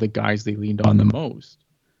one of the guys they leaned on the most.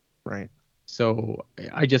 Right. So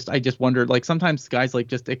I just wondered, like, sometimes guys like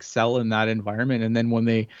just excel in that environment, and then when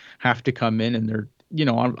they have to come in and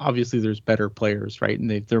obviously there's better players, right?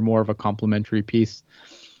 And they're more of a complementary piece.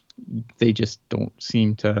 They just don't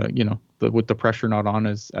seem to, with the pressure not on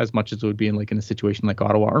as much as it would be in a situation like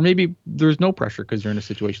Ottawa, or maybe there's no pressure because you're in a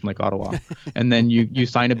situation like Ottawa, and then you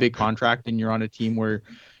sign a big contract and you're on a team where,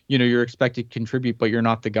 you're expected to contribute, but you're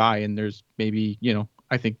not the guy, and there's maybe,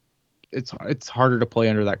 I think it's harder to play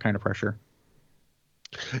under that kind of pressure.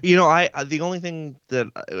 The only thing that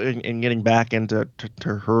in getting back into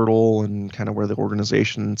to Hurdle and kind of where the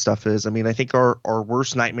organization and stuff is, I mean, I think our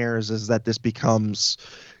worst nightmares is that this becomes,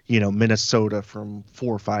 Minnesota from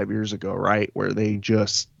 4 or 5 years ago, right, where they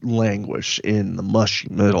just languish in the mushy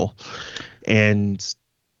middle. And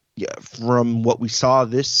yeah, from what we saw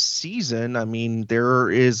this season, I mean, there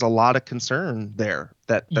is a lot of concern there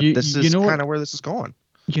that this is kind of where this is going.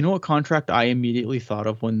 You know what contract I immediately thought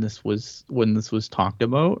of when this was talked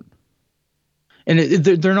about? And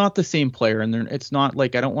they're not the same player, and it's not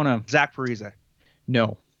like I don't want to. Zach Parise.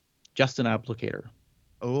 No, Justin Abdelkader.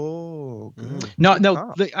 Oh, good.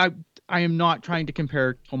 No. I am not trying to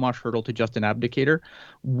compare Tomas Hertl to Justin Abdelkader.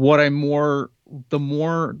 What I was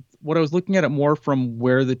looking at it more from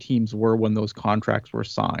where the teams were when those contracts were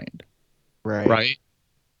signed. Right.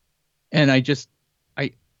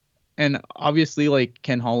 And obviously,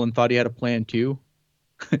 Ken Holland thought he had a plan too,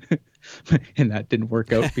 and that didn't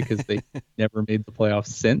work out because they never made the playoffs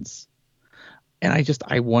since. And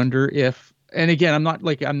I wonder if, and again, I'm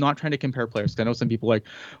not trying to compare players. I know some people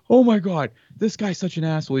oh my God, this guy's such an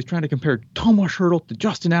asshole. He's trying to compare Tomas Hertl to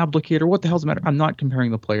Justin Abdelkader. What the hell's the matter? I'm not comparing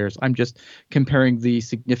the players. I'm just comparing the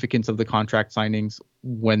significance of the contract signings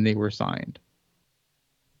when they were signed.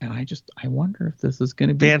 And I wonder if this is going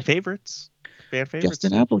to be fan favorites.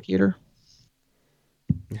 Justin Abdelkader.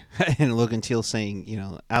 And Logan Teal saying,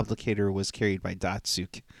 Abdelkader was carried by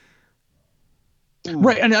Datsyuk.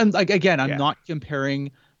 Right, and I'm not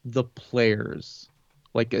comparing the players.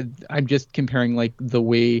 I'm just comparing the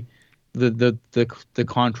way the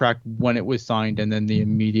contract when it was signed, and then the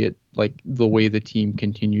immediate the way the team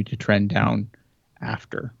continued to trend down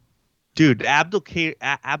after. Dude,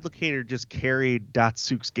 Abdelkader just carried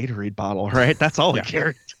Datsyuk's Gatorade bottle, right? That's all he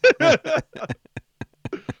carried.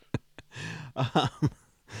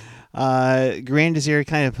 Grand Desire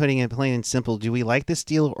kind of putting it plain and simple. Do we like this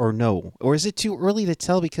deal or no? Or is it too early to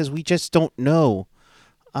tell because we just don't know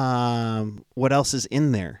what else is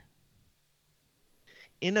in there?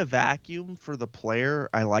 In a vacuum for the player,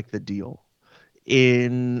 I like the deal.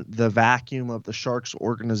 In the vacuum of the Sharks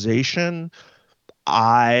organization,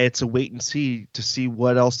 it's a wait and see to see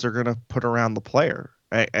what else they're going to put around the player.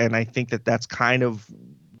 And I think that's kind of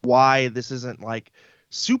why this isn't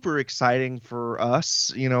super exciting for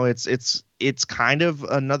us. It's kind of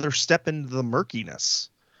another step into the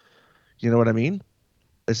murkiness. You know what I mean?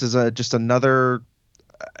 This is just another,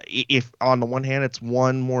 if on the one hand, it's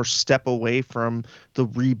one more step away from the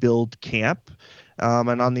rebuild camp.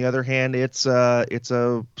 And on the other hand, it's a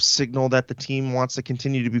signal that the team wants to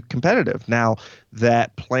continue to be competitive. Now,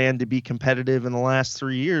 that plan to be competitive in the last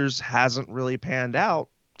 3 years hasn't really panned out.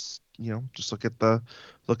 Just look at the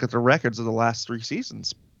records of the last 3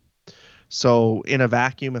 seasons. So in a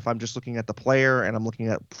vacuum, if I'm just looking at the player and I'm looking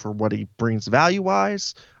at for what he brings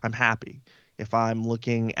value-wise, I'm happy. If I'm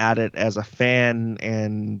looking at it as a fan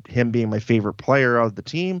and him being my favorite player of the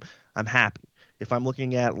team, I'm happy. If I'm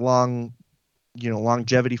looking at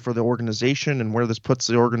longevity for the organization and where this puts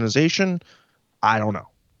the organization, I don't know.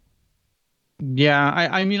 Yeah,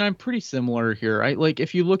 I mean, I'm pretty similar here.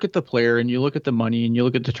 If you look at the player and you look at the money and you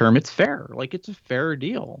look at the term, it's fair. It's a fair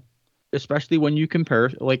deal, especially when you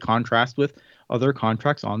compare, contrast with other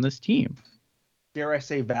contracts on this team. Dare I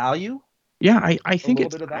say value? Yeah, I think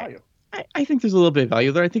it's a little bit of value. I think there's a little bit of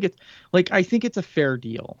value there. I think it's a fair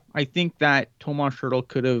deal. I think that Tomas Hertl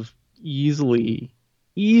could have easily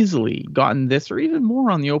gotten this or even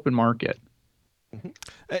more on the open market.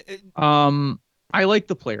 Mm-hmm. I like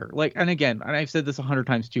the player. And again, and I've said this 100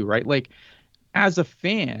 times too, right? As a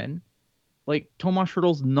fan, Tomas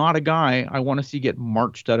Hertl's not a guy I want to see get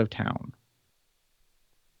marched out of town.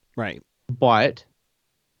 Right. But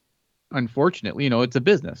unfortunately, it's a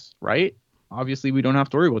business, right? Obviously, we don't have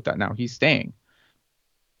to worry about that now. He's staying.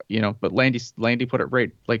 But Landy put it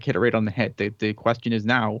right, hit it right on the head. The question is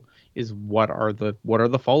now is what are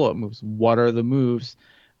the follow-up moves? What are the moves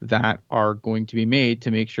that are going to be made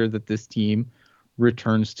to make sure that this team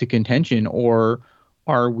returns to contention? Or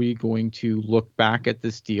are we going to look back at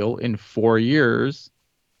this deal in 4 years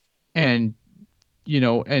and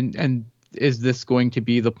is this going to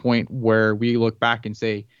be the point where we look back and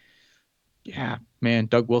say, yeah, man,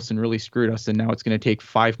 Doug Wilson really screwed us, and now it's going to take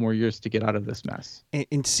 5 more years to get out of this mess?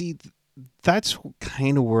 And see, that's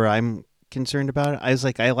kind of where I'm concerned about it. I was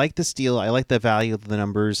like, I like the steal. I like the value of the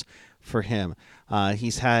numbers for him.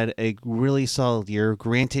 He's had a really solid year.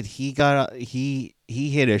 Granted, he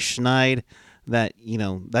hit a Schneid that,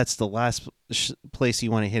 that's the last place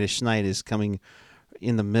you want to hit a Schneid is coming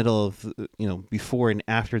in the middle of, before and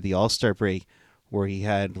after the All-Star break, where he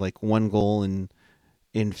had like one goal in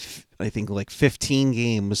I think like 15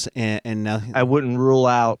 games, and now I wouldn't rule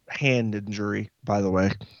out hand injury, by the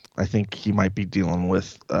way. I think he might be dealing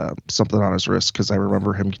with something on his wrist, because I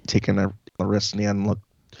remember him taking a wrist and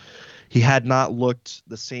he had not looked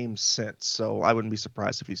the same since. So I wouldn't be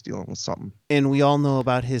surprised if he's dealing with something. And we all know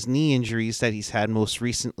about his knee injuries that he's had most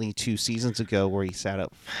recently 2 seasons ago, where he sat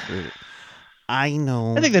up. I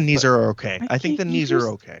know. I think the knees are okay. I think the knees are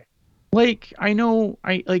okay. Like, I know,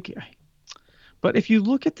 but if you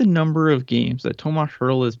look at the number of games that Tomas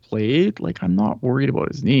Hertl has played, like, I'm not worried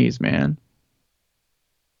about his knees, man.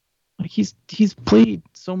 Like, he's played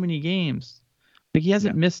so many games. Like, he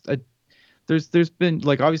hasn't missed a. There's been,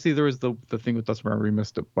 like, obviously there was the thing with Dustin Brown where he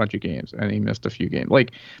missed a bunch of games and he missed a few games.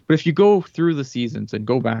 Like, but if you go through the seasons and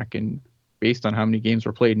go back and based on how many games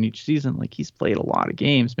were played in each season, like, he's played a lot of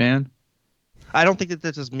games, man. I don't think that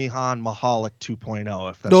this is Mihan Mahalik 2.0.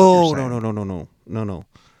 If that's what you're saying.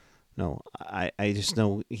 No. I just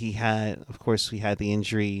know he had the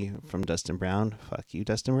injury from Dustin Brown. Fuck you,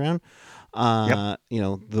 Dustin Brown.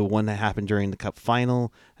 The one that happened during the Cup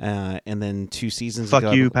final, and then 2 seasons ago.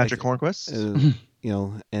 Fuck you, Patrick Hornquist.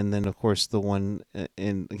 And then of course the one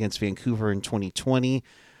against Vancouver in 2020.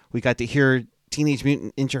 We got to hear Teenage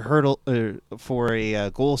Mutant Ninja Hertl for a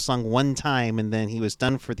goal song one time, and then he was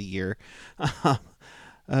done for the year.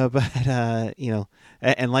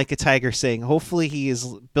 And like a tiger saying, hopefully he is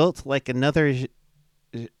built like another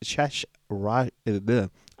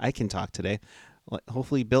I can talk today.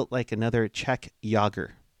 Hopefully built like another Czech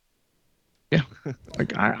Yager. Yeah,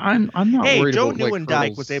 like I'm not worried Joe about, like,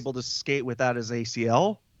 Nieuwendyk Hertl's... was able to skate without his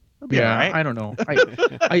ACL. Yeah, right. I don't know.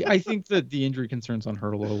 I think that the injury concerns on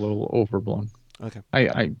Hertl are a little overblown. Okay.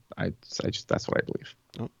 I just that's what I believe.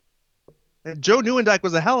 Oh. And Joe Nieuwendyk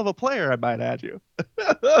was a hell of a player, I might add you.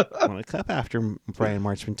 On a cup after Brian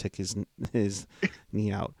Marchman took his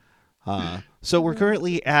knee out. So we're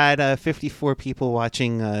currently at 54 people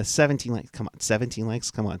watching, 17 likes. Come on, 17 likes.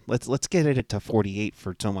 Come on, let's get it to 48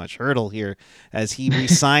 for Tomas Hertl here as he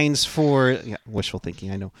resigns for wishful thinking.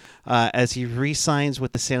 I know, as he resigns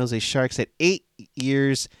with the San Jose Sharks at 8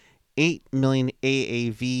 years, $8 million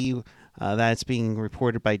AAV. That's being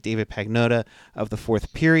reported by David Pagnotta of the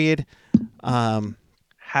Fourth Period.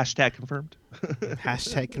 Hashtag confirmed.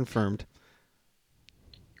 Hashtag confirmed.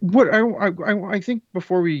 What I think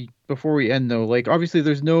before we end though, like, obviously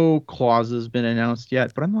there's no clauses been announced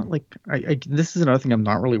yet, but I'm not like this is another thing I'm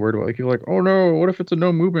not really worried about. Like, you're like, oh no, what if it's a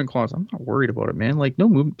no movement clause? I'm not worried about it, man. Like, no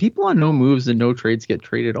move, people on no moves and no trades get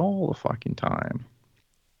traded all the fucking time.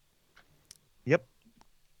 Yep.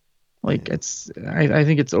 Like, I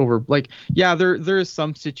think it's over. Like, yeah, there's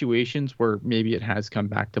some situations where maybe it has come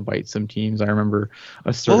back to bite some teams. I remember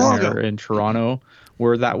a certain era in Toronto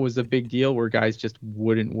where that was a big deal, where guys just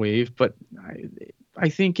wouldn't waive. But I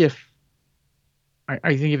think if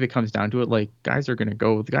it comes down to it, like, guys are going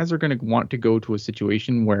to want to go to a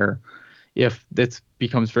situation where, if this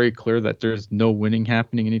becomes very clear that there's no winning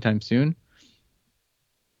happening anytime soon,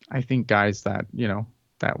 I think guys that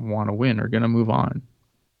want to win are going to move on.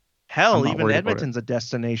 Hell, even Edmonton's a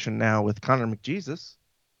destination now with Connor McJesus.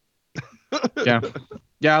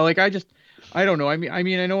 Yeah. Like, I don't know. I mean,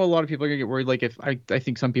 I know a lot of people are gonna get worried. Like, if I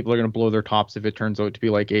think some people are gonna blow their tops if it turns out to be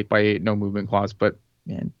like 8x8 no movement clause. But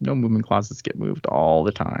man, no movement clauses get moved all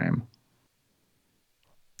the time.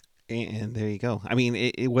 And there you go. I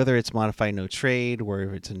mean, whether it's modified no trade, or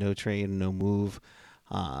it's a no trade and no move,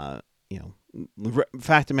 fact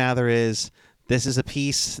of the matter is, this is a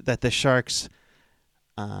piece that the Sharks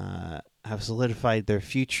have solidified their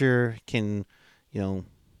future. Can,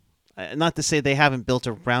 not to say they haven't built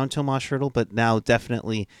around Tomas Hertl, but now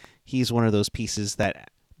definitely he's one of those pieces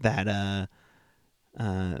that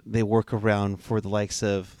they work around for the likes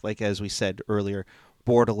of, like, as we said earlier,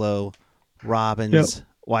 Bordeleau, Robbins,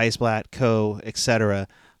 Weisblatt, Co., etc.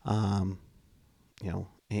 And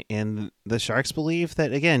the Sharks believe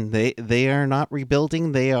that, again, they are not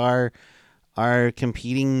rebuilding. They are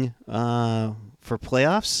competing for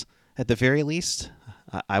playoffs at the very least.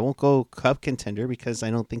 I won't go Cup contender because I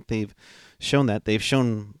don't think they've shown that. They've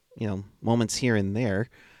shown, moments here and there,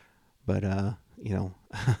 but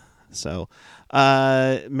so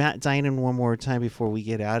Matt Dinan one more time before we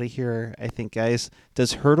get out of here. I think, guys,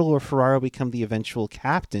 does Hertl or Ferraro become the eventual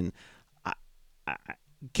captain?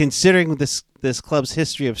 Considering this club's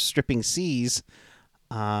history of stripping C's,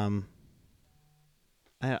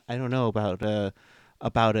 I don't know about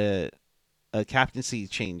a captaincy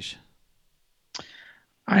change.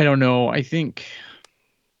 I don't know. I think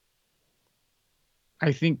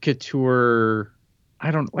Couture.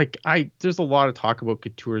 I don't like. There's a lot of talk about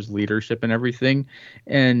Couture's leadership and everything,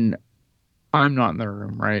 and I'm not in the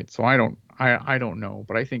room, right? So I don't know,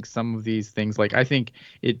 but I think some of these things, like I think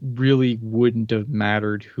it really wouldn't have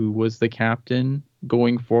mattered who was the captain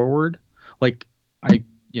going forward. Like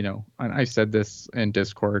and I said this in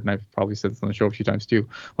Discord, and I've probably said this on the show a few times too.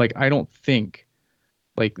 Like I don't think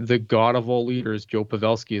like the god of all leaders, Joe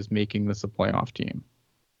Pavelski, is making this a playoff team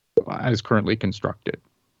as currently constructed.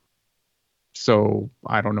 So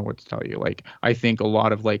I don't know what to tell you. Like I think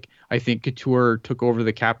I think Couture took over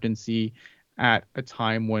the captaincy at a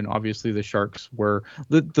time when obviously the Sharks were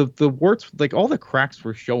the warts, like all the cracks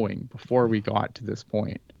were showing before we got to this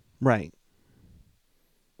point. Right.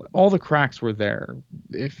 All the cracks were there.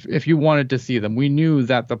 If you wanted to see them, we knew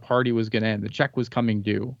that the party was going to end. The check was coming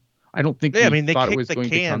due. I don't think Yeah, I we mean, they thought it kicked was the going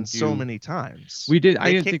to come can so due. many times. We did. I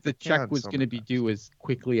They didn't think kicked the the check can was so going to many be times. due as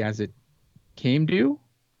quickly as it came due,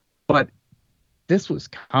 but this was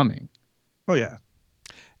coming. Oh yeah.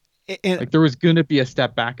 And Like there was going to be a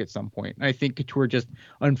step back at some point. And I think Couture just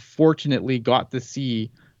unfortunately got the C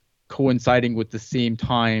coinciding with the same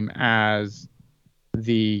time as as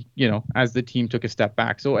the team took a step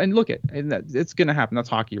back. So, and look and it's going to happen. That's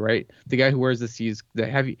hockey, right? The guy who wears the C is the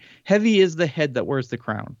heavy is the head that wears the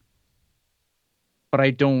crown. But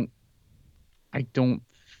I don't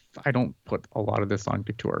put a lot of this on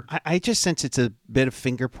Couture. I just sense it's a bit of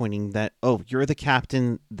finger pointing that, oh, you're the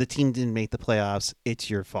captain, the team didn't make the playoffs, it's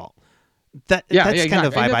your fault. That's Exactly. kind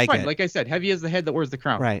of vibe And that's I fine. get. Like I said, heavy is the head that wears the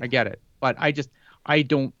crown. Right. I get it. But I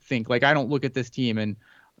don't think, like, I don't look at this team and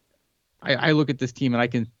I look at this team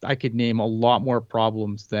and I could name a lot more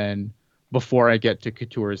problems than before I get to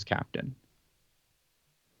Couture as captain.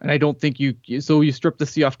 And I don't think you strip the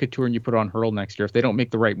C off Couture and you put it on Hurl next year. If they don't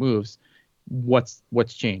make the right moves, what's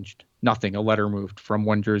changed? Nothing. A letter moved from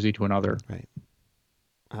one jersey to another. Right.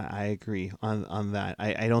 I agree on that.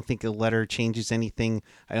 I don't think a letter changes anything.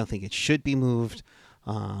 I don't think it should be moved,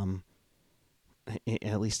 at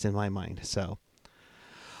least in my mind. So,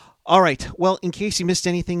 all right. Well, in case you missed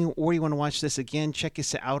anything or you want to watch this again, check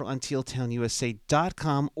us out on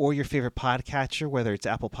tealtownusa.com or your favorite podcatcher, whether it's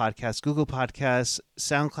Apple Podcasts, Google Podcasts,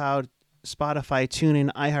 SoundCloud, Spotify,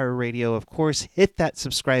 TuneIn, iHeartRadio. Of course, hit that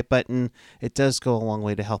subscribe button. It does go a long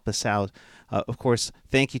way to help us out. Of course,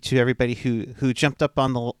 thank you to everybody who jumped up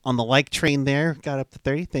on the like train there, got up to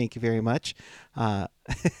 30. Thank you very much. But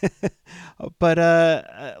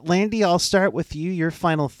Landy, I'll start with you. Your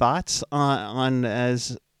final thoughts on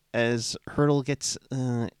as Hurdle gets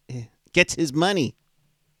his money.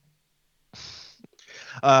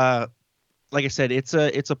 Like I said, it's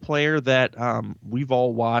a player that we've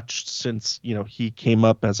all watched since he came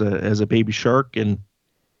up as a baby Shark, and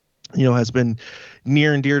has been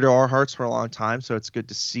near and dear to our hearts for a long time. So it's good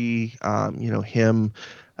to see him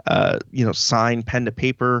sign pen to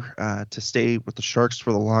paper to stay with the Sharks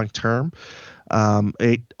for the long term.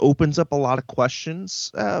 It opens up a lot of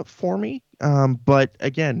questions for me, but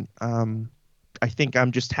again, I think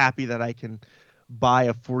I'm just happy that I can buy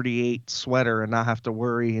a 48 sweater and not have to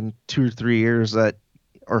worry in 2 or 3 years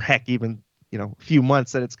or heck, even a few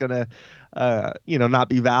months that it's gonna not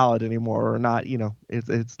be valid anymore, or not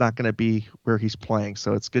it's not gonna be where he's playing.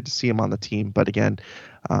 So it's good to see him on the team, but again,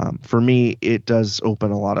 for me it does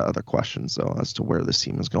open a lot of other questions though as to where this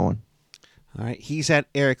team is going. All right, he's at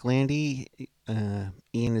Eric Landy.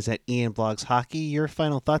 Ian is at Ian Blogs Hockey. Your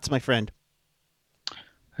final thoughts, my friend?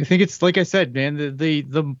 I think it's like I said, man.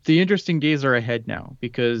 The interesting days are ahead now,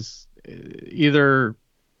 because either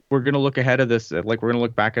we're gonna look ahead of this, like we're gonna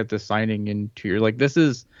look back at this signing in 2 years. Like this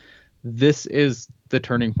is the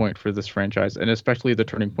turning point for this franchise, and especially the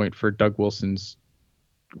turning point for Doug Wilson's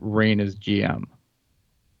reign as GM.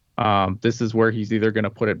 This is where he's either gonna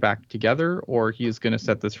put it back together or he's gonna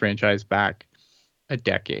set this franchise back a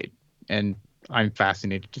decade, and I'm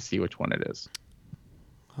fascinated to see which one it is.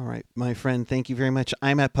 All right, my friend, thank you very much.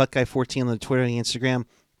 I'm at PuckGuy14 on the Twitter and Instagram.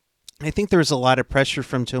 I think there was a lot of pressure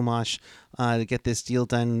from Tomas to get this deal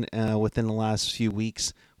done within the last few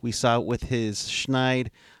weeks. We saw it with his Schneid.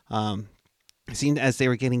 It seemed as they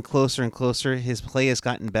were getting closer and closer, his play has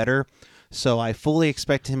gotten better. So I fully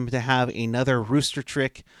expect him to have another rooster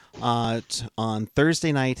trick on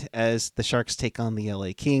Thursday night as the Sharks take on the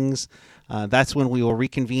LA Kings. That's when we will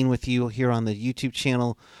reconvene with you here on the YouTube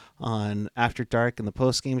channel on After Dark and the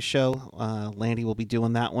post game show. Landy will be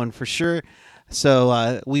doing that one for sure.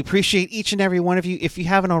 So we appreciate each and every one of you. If you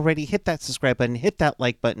haven't already, hit that subscribe button, hit that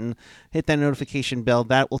like button, hit that notification bell.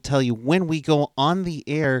 That will tell you when we go on the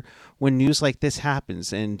air when news like this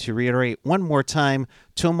happens. And to reiterate one more time,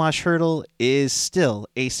 Tomas Hertl is still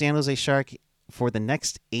a San Jose Shark for the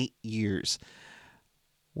next 8 years.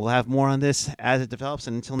 We'll have more on this as it develops.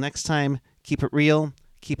 And until next time, keep it real,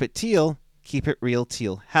 keep it teal, keep it real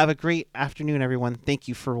teal. Have a great afternoon, everyone. Thank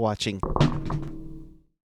you for watching.